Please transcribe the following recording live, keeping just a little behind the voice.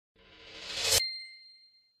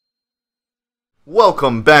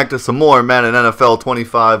Welcome back to some more Madden NFL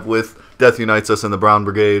 25 with Death Unites Us in the Brown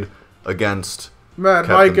Brigade against Mad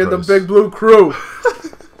Captain Mike and Price. the Big Blue Crew.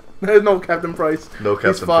 There's no Captain Price. No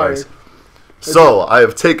Captain He's fired. Price. So, I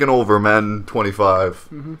have taken over Madden 25.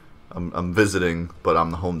 Mm-hmm. I'm visiting, but I'm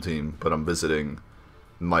the home team. But I'm visiting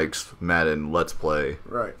Mike's Madden Let's Play.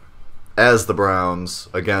 Right. As the Browns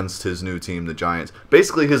against his new team, the Giants.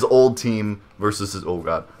 Basically, his old team versus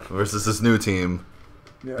his new team.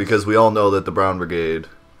 Yes. Because we all know that the Brown Brigade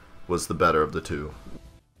was the better of the two.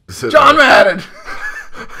 John Madden!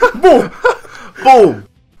 Boom! Boom!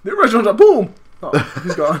 The original John. Boom! Oh,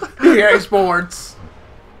 he's gone. EA Sports!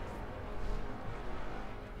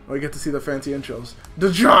 We get to see the fancy intros.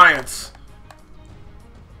 The Giants!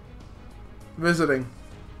 Visiting.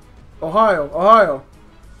 Ohio.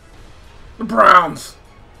 The Browns!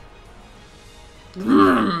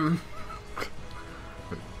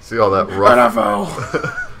 See all that rough,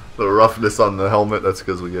 NFL! the roughness on the helmet? That's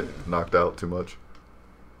because we get knocked out too much.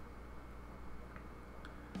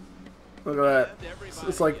 Look at that.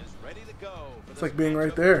 It's like being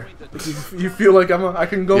right there. You feel like I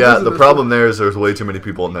can go. Yeah, visit the this problem there is there's way too many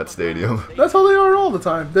people in that stadium. That's how they are all the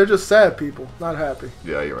time. They're just sad people, not happy.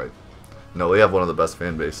 Yeah, you're right. No, we have one of the best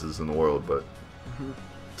fan bases in the world, but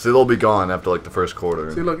see, they'll be gone after like the first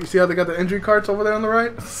quarter. See, look, you see how they got the injury carts over there on the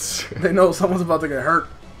right? They know someone's about to get hurt.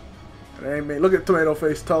 It ain't me. Look at Tomato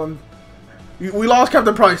Face telling we lost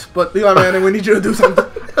Captain Price, but Eli Manning, we need you to do something.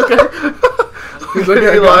 Okay. He's like,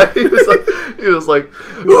 yeah, Eli, he was like,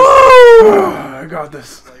 woo! I got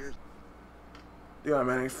this. Eli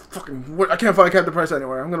Manning, fucking. I can't find Captain Price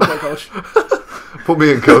anywhere. I'm gonna play coach. Put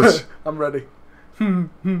me in, coach. I'm ready. I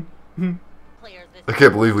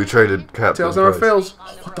can't believe we traded Captain Tails never Price. fails.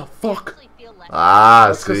 What the fuck?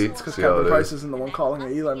 Ah, It's see, because see how Captain it Price is. isn't the one calling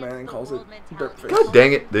it. Eli Manning calls it dirt face. God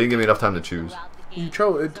dang it! They didn't give me enough time to choose. You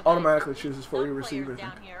chose it automatically chooses for your receiver.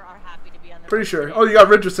 Pretty sure. Oh, you got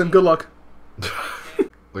Richardson. Good luck.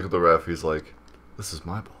 Look at the ref. He's like, "This is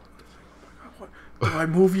my ball." What? Do I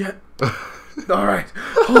move yet? All right.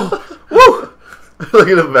 Oh, woo! Look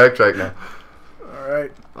at him backtrack now. All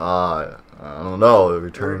right. I don't know. The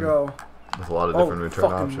return. There we go. With a lot of different return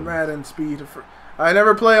fucking options. Madden speed. I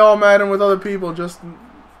never play all Madden with other people, just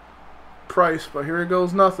Price. But here it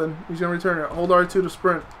goes, nothing. He's gonna return it. Hold R2 to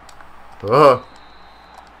sprint. That's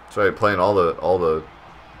right. Playing all the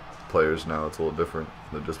players now. It's a little different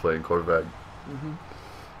than just playing quarterback.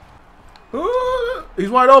 He's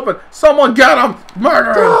wide open. Someone get him!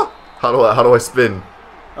 Murder him! How do I spin?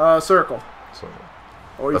 Circle. So,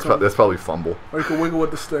 Or that's probably fumble. Or you can wiggle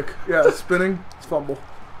with the stick. Yeah, spinning. It's fumble.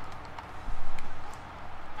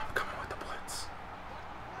 I'm coming with the blitz.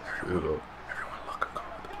 Everyone look, I'm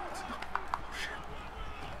coming with the blitz. Oh, shit.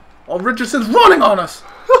 Oh, Richardson's running on us!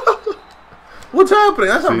 What's happening?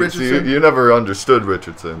 That's not Richardson. See, you never understood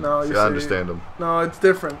Richardson. No, I understand him. No, it's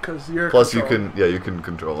different because you're. Plus, you can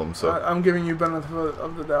control him. So I'm giving you benefit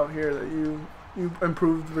of the doubt here that you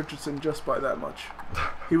improved Richardson just by that much.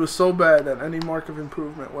 He was so bad that any mark of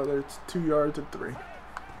improvement, whether it's 2 yards or 3,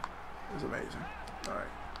 is amazing. All right,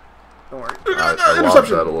 don't worry. I Interception. lost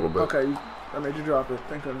that a little bit. Okay, I made you drop it.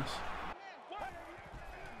 Thank goodness.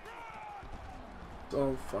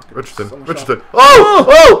 Oh fucking. Richardson.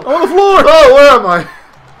 Oh! On the floor! Oh, where am I?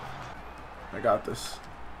 I got this.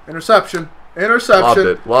 Interception.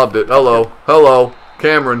 Lobbed it. Hello,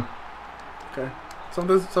 Cameron. Okay.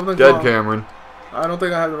 Something's Dead wrong. Cameron. I don't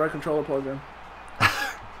think I have the right controller plugged in.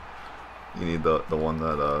 You need the one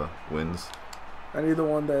that wins. I need the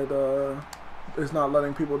one that is not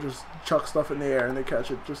letting people just chuck stuff in the air and they catch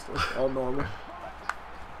it just like all normal.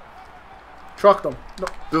 Truck them. No.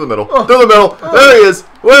 Through the middle. Through the middle. There he is.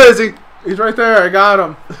 Where is he? He's right there. I got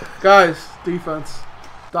him. Guys, defense.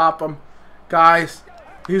 Stop him. Guys,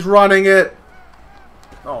 he's running it.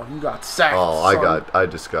 Oh, you got sacked. Oh, son. I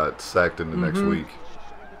just got sacked in the next week.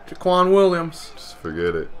 Jaquan Williams. Just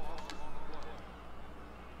forget it.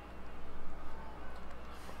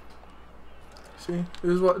 See,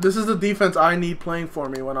 this is the defense I need playing for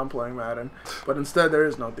me when I'm playing Madden. But instead, there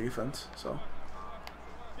is no defense. So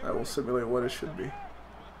I will simulate what it should be.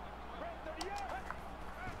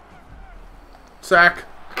 Sack.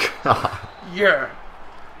 Yeah.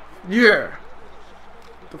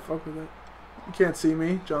 What the fuck was that? You can't see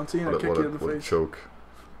me, John Cena. Kick you in the face. Choke.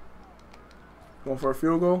 Going for a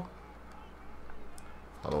field goal.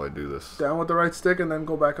 How do I do this? Down with the right stick and then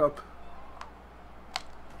go back up.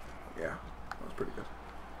 Yeah, that was pretty good.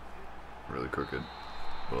 Really crooked,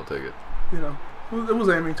 but I'll take it. You know, it was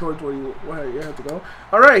aiming towards where you had to go.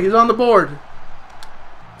 All right, he's on the board.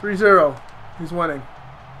 3-0. He's winning.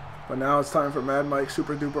 But now it's time for Mad Mike's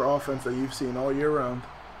super duper offense that you've seen all year round.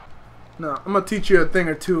 No, I'm gonna teach you a thing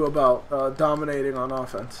or two about dominating on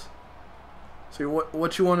offense. See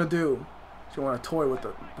what you want to do. So you want to toy with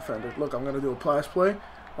the defender. Look, I'm gonna do a pass play,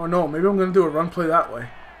 or no, maybe I'm gonna do a run play that way.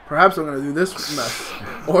 Perhaps I'm gonna do this mess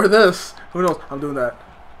or this. Who knows? I'm doing that.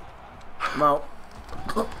 I'm out.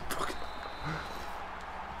 Oh, fuck.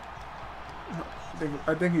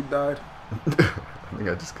 I think he died. I think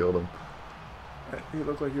I just killed him. He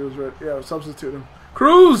looked like he was ready. Yeah, substitute him.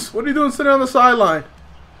 Cruz, what are you doing sitting on the sideline?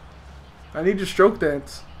 I need your stroke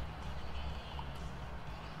dance.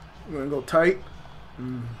 I'm gonna go tight.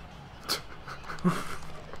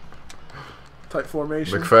 Tight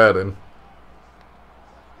formation. McFadden.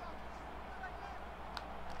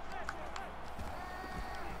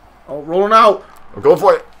 Oh, rolling out. I'm going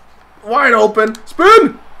for it. Wide open.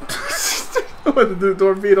 Spin! With the do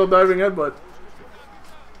torpedo diving headbutt.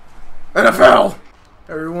 NFL!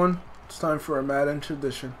 Everyone, it's time for a Madden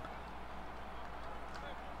tradition.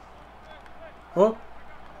 Oh.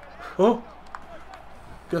 Oh.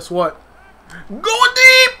 Guess what? Going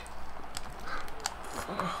deep!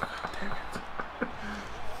 Oh, damn it.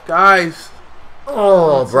 Guys.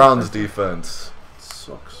 Oh, Browns defense.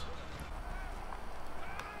 Sucks.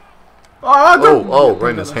 Oh,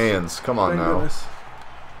 right in his hands. Come on now. Goodness.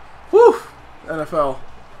 Whew. NFL.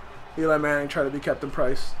 Eli Manning tried to be Captain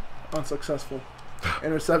Price. Unsuccessful.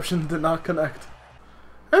 Interception did not connect.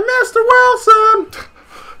 And Mr. Wilson!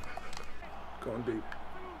 Going deep.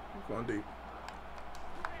 Going deep.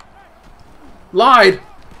 Lied!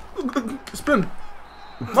 Spin.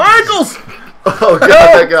 Michaels! Oh, God,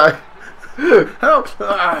 that guy. Help!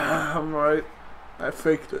 Ah, I'm right. I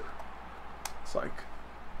faked it. It's like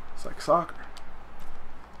soccer.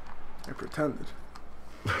 I pretended.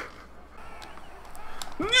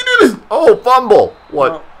 You did this! Oh, fumble!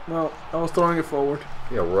 What? No, I was throwing it forward.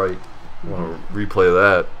 Yeah, right. I want to replay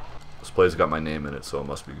that. This play's got my name in it, so it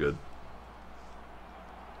must be good.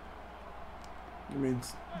 You mean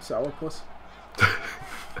sourpuss?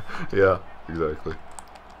 Yeah, exactly.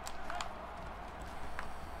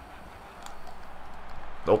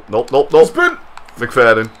 Nope. Spin!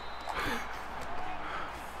 McFadden.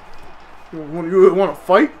 You want to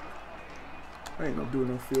fight? I ain't no doing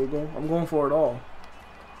no field goal. I'm going for it all.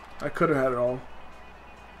 I could have had it all.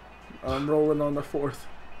 I'm rolling on the 4th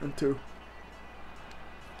and 2.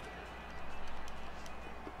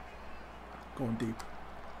 Going deep.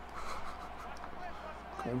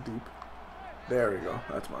 Going deep. There we go.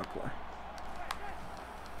 That's my play.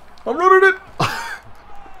 I'm running it!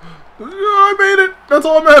 I made it! That's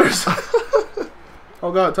all that matters!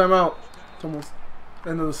 Oh god, timeout. It's almost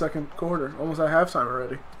end of the second quarter. Almost at halftime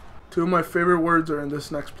already. 2 of my favorite words are in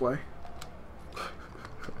this next play.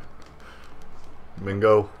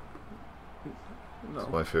 Mingo. No.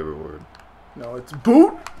 That's my favorite word. No, it's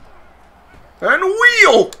boot and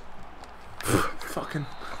wheel! Fucking.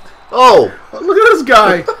 Oh! Look at this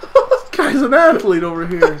guy! This guy's an athlete over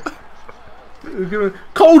here.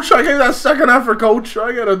 Coach, I gave that second effort, coach.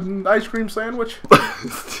 I got an ice cream sandwich.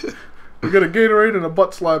 You got a Gatorade and a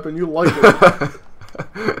butt slap, and you like it.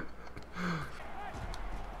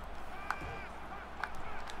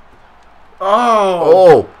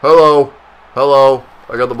 Oh! Oh! Hello!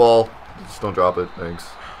 I got the ball. Just don't drop it. Thanks.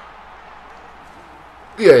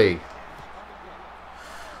 Yay!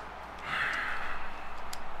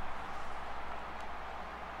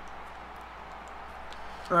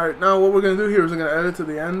 Alright, now what we're going to do here is we're going to edit to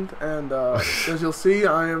the end, and as you'll see,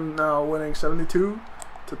 I am now winning 72-6.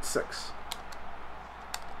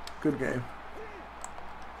 Good game.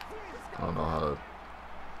 I don't know how to...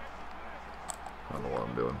 I don't know what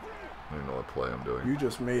I'm doing. I don't even know what play I'm doing. You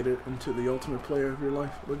just made it into the ultimate play of your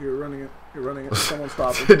life. Look, you're running it. You're running it. Someone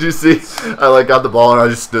stop it. Did you see? I got the ball and I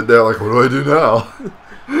just stood there like, what do I do now?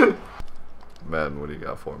 Madden, what do you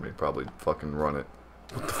got for me? Probably fucking run it.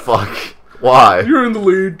 What the fuck? Why? You're in the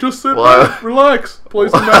lead. Just sit back. Relax. Play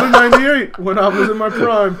some Madden 98 when I was in my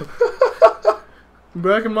prime.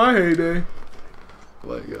 Back in my heyday.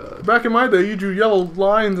 My God. Back in my day, you drew yellow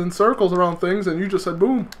lines and circles around things, and you just said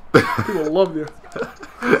boom. People loved you.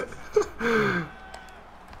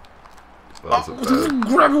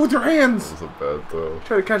 Grab it with your hands. That was a bad throw.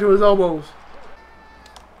 Try to catch it with his elbows.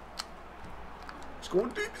 He's going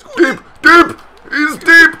deep. He's going deep. Deep. He's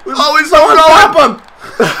deep. Oh, he's so Stop him.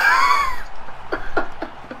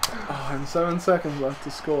 Oh, and 7 seconds left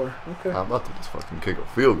to score. Okay. I'm about to just fucking kick a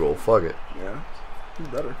field goal. Fuck it. Yeah. You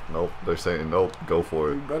better. Nope. They're saying nope. Go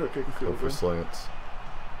for it. You better kick a field Go goal. for slants.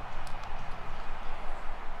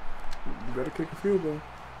 You better kick a field goal.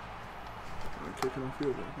 I'm kicking a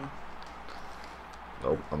field goal, huh?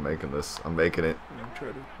 Nope. I'm making this. I'm making it. Yeah, try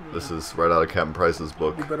to, This is right out of Captain Price's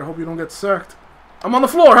book. You better hope you don't get sacked. I'm on the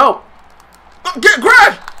floor. Help! Get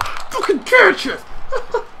Grab! Fucking catch it!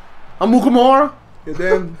 I'm Mukamura. You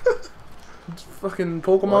damn fucking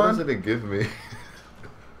Pokemon. Why doesn't it give me?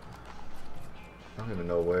 I don't even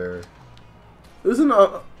know where. Isn't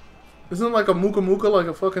like a Muka Muka like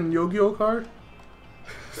a fucking Yu-Gi-Oh card?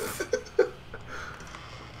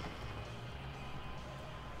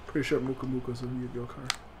 Pretty sure Muka Muka's a Yu-Gi-Oh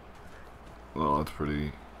card. Well, that's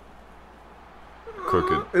pretty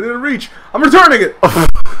crooked. It didn't reach. I'm returning it. Huh?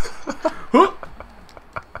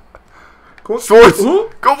 Swords! Huh?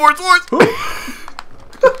 Go for it, Swords! Huh?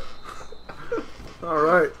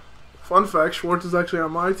 Alright. Fun fact, Schwartz is actually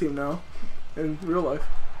on my team now. In real life.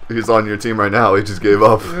 He's on your team right now. He just gave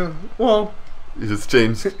up. Yeah. Well, He just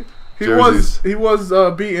changed he jerseys. was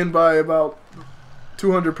beaten by about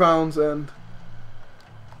 200 pounds and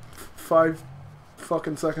 5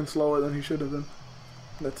 fucking seconds slower than he should have been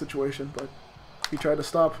in that situation, but he tried to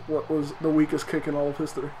stop what was the weakest kick in all of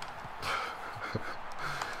history.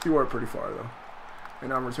 You were pretty far though,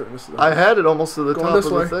 and I'm returning this to the I had it almost to the Going top this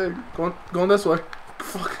of way. the thing. Going this way.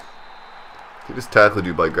 Fuck. He just tackled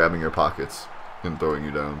you by grabbing your pockets and throwing you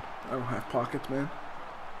down. I don't have pockets, man.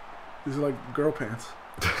 These are like girl pants.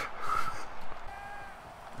 I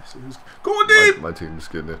see who's going deep. My team's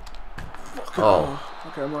getting it. Fuck. Oh.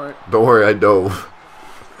 Okay, I'm alright. Don't worry, I dove.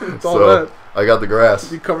 It's all So, that. I got the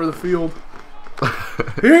grass. You cover the field.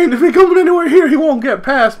 If he coming anywhere here, he won't get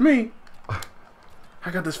past me. I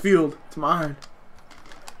got this field. It's mine.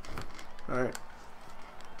 Alright.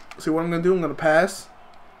 See what I'm going to do? I'm going to pass.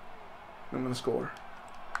 I'm going to score.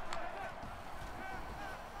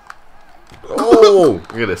 Oh!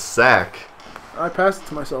 I get a sack. I passed it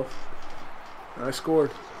to myself. And I scored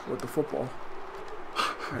with the football.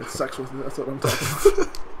 I had sex with it. That's what I'm talking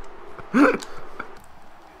about.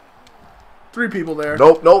 3 people there.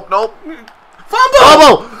 Nope. Fumble!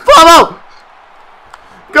 Fumble! Fumble!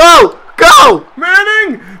 Go! Go!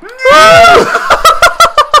 Manning!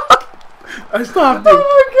 I stopped you.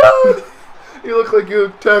 Oh my god! You look like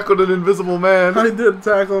you tackled an invisible man. I did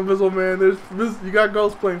tackle Invisible Man. You got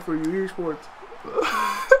ghosts playing for you. EA Sports.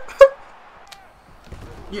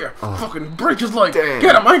 Yeah, fucking break his leg. Damn.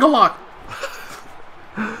 Get him, ankle lock.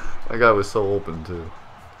 That guy was so open too.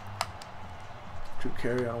 Drew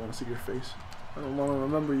Carey, I don't want to see your face. I don't want to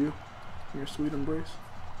remember you. Your sweet embrace.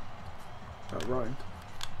 That rhymed.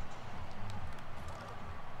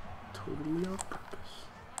 Totally on purpose.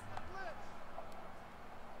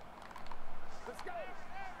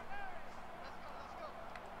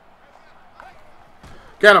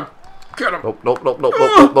 Get him! Get him!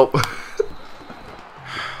 Nope.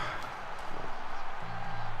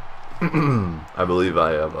 I believe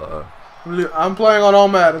I have I'm playing on all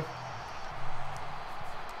Madden.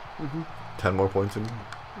 10 more points in.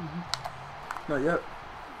 Not yet.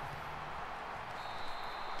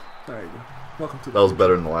 There you go. Welcome to the That was future.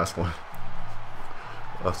 better than the last one.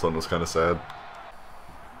 Last one was kind of sad.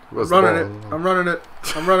 Who has the I'm running ball? it. I'm running it.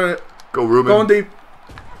 I'm running it. Go, Ruben. Going deep.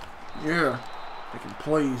 Yeah. Making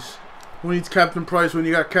plays. Who needs Captain Price when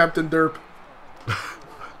you got Captain Derp?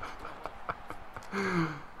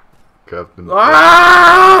 Captain.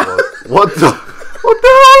 Ah! What the hell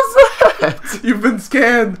is that? You've been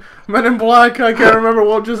scanned. Men in Black. I can't remember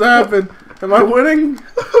what just happened. Am I winning?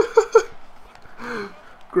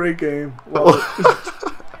 Great game. Love it.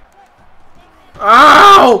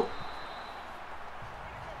 Ow!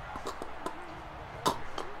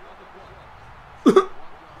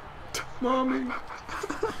 Mommy.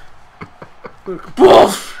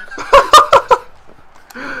 Boof!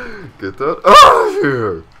 Get that out of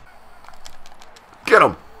here. Get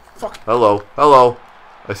him. Fuck. Hello. Hello.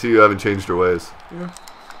 I see you haven't changed your ways Yeah.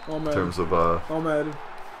 All in mad. terms of All mad.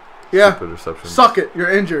 Yeah. stupid receptions. Suck it.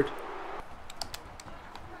 You're injured.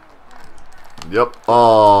 Yep.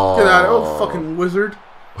 Oh. Get out of here. Oh, fucking wizard.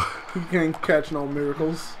 You can't catch no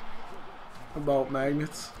miracles about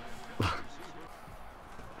magnets. You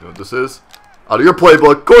know what this is? Out of your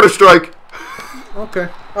playbook. Quarter strike. Okay.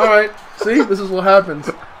 Alright. See? This is what happens.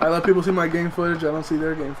 I let people see my game footage. I don't see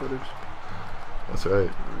their game footage. That's right.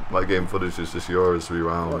 My game footage is just yours.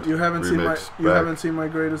 Rewound. Well, you haven't seen my remix, you back. haven't seen my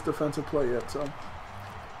greatest defensive play yet, so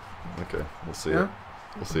Okay. We'll see yeah. it.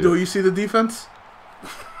 We'll see Do it. you see the defense?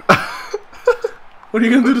 What are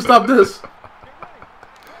you gonna do to stop this?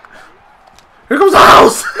 Here comes the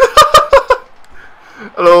house!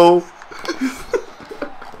 Hello.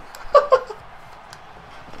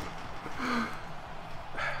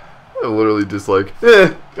 I literally just like, got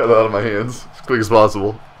it out of my hands as quick as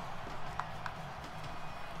possible.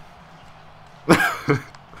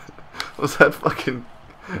 Was that fucking...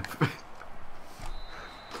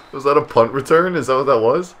 Was that a punt return? Is that what that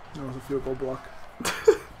was? That was a field goal block.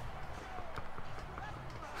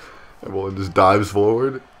 Everyone just dives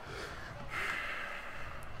forward.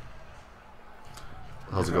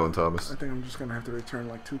 How's it going, Thomas? I think I'm just gonna have to return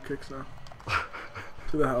like 2 kicks now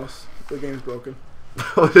to the house. The game's broken.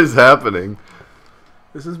 What is happening?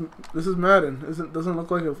 This is Madden. Doesn't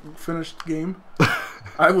look like a finished game.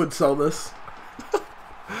 I would sell this.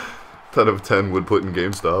 10 of 10 would put in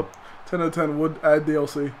GameStop. 10 out of 10 would add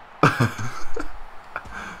DLC.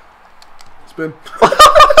 Spin.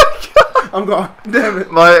 I'm gone. Damn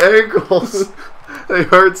it. My ankles. They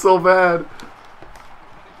hurt so bad.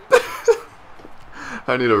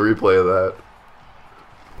 I need a replay of that.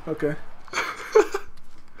 Okay.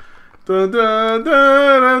 Boom!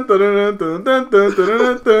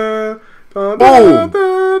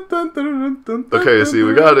 Okay, see,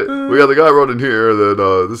 we got it. We got the guy running here. Then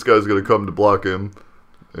this guy's gonna come to block him,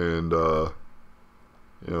 and you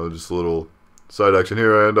know, just a little side action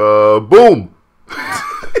here, and boom!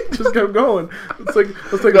 Just kept going. Let's take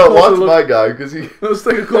a No, closer watch look. my guy, because he. Let's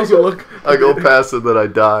take a closer look. I go past him, then I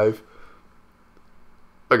dive.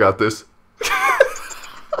 I got this.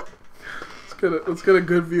 Let's get a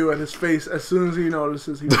good view at his face as soon as he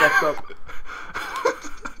notices he fucked up.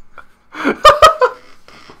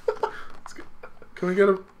 Can we get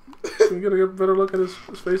a better look at his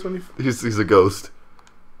face when he? He's a ghost.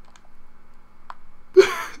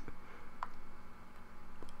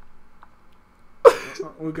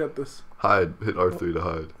 We'll get this. Hide. Hit R3 to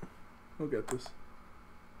hide. We'll get this.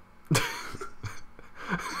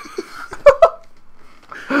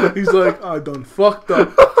 He's like, I done fucked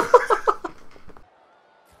up.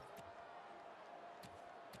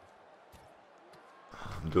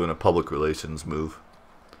 I'm doing a public relations move.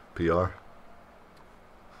 PR.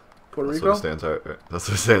 Puerto That's Rico? what it stands for, right? That's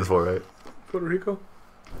what it stands for, right? Puerto Rico?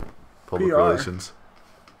 Public PR. relations.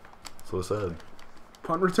 That's what it said.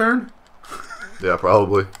 Punt return? Yeah,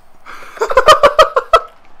 probably.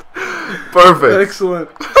 Perfect. Excellent.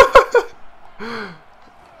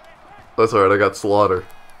 That's alright, I got slaughter.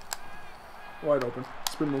 Wide open.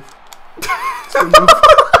 Spin move. Spin move.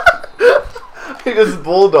 He just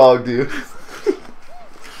bulldogged you.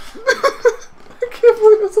 I can't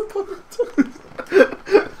believe it's a punt return.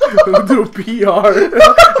 We'll do a PR.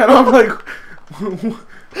 And I'm like,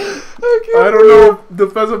 I don't know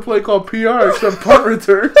defensive play called PR except punt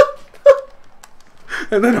return.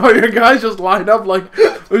 And then all your guys just lined up like,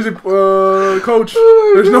 coach,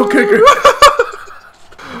 there's no kicker.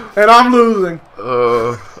 And I'm losing.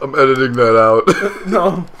 I'm editing that out.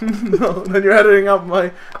 No. Then you're editing out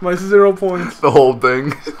my 0 points. The whole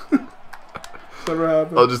thing. Never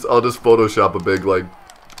happened. I'll just Photoshop a big like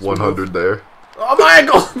 100 there. Oh, my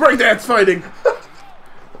ankle! Breakdance fighting.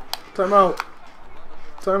 Time out.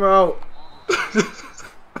 Time out.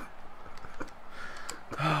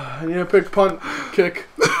 I need to pick punt, kick.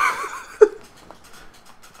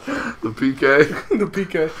 The PK. The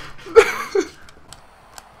PK.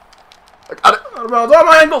 I got it. Oh,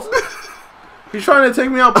 my ankles! He's trying to take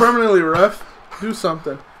me out permanently, ref. Do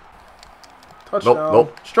something. Touchdown.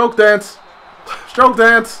 Nope. Stroke dance. Stroke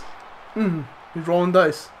dance. He's rolling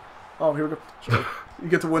dice. Oh, here we go. Stroke. You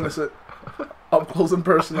get to witness it. Up close and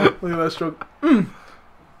personal. Look at that stroke.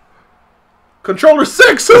 Controller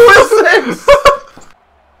 6! Who is 6?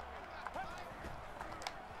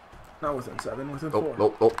 Not within 7, within 4.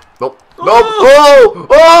 Nope.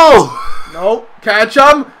 Oh! Nope. Catch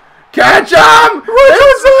him! Catch him!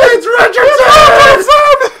 It's Richardson!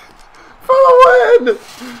 For the win!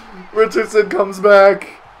 Richardson comes back.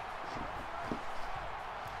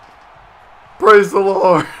 Praise the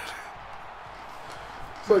Lord.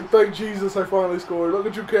 It's like, thank Jesus I finally scored. Look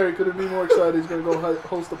at you, Kerry. Couldn't be more excited. He's going to go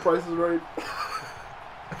host the Price is Right.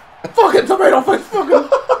 Fucking tomato face! Fucking...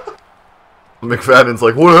 McFadden's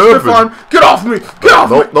like, what happened? Stefan, get off me! Get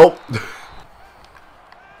off me! Nope.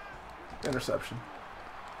 Interception.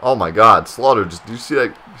 Oh my God, Slaughter! Just do you see that?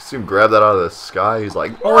 You see him grab that out of the sky? He's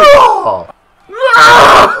like, oh!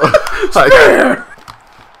 Like,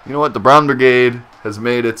 you know what? The Brown Brigade has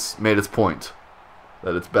made its point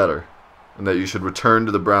that it's better, and that you should return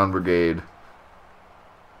to the Brown Brigade,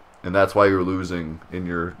 and that's why you're losing in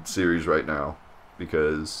your series right now,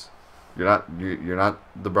 because you're not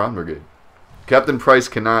the Brown Brigade. Captain Price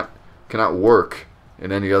cannot work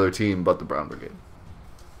in any other team but the Brown Brigade.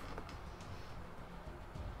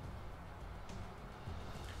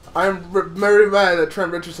 I'm very mad that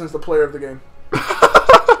Trent Richardson's the player of the game.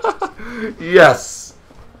 Yes.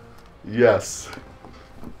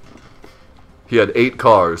 He had 8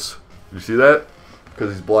 cars. You see that?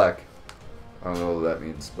 Because he's black. I don't know what that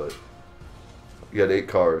means, but he had 8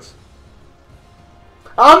 cars.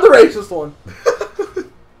 I'm the racist one.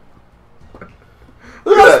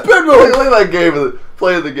 Look at that spin move. Look at that game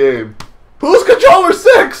Play the game. Who's controller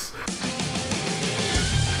 6?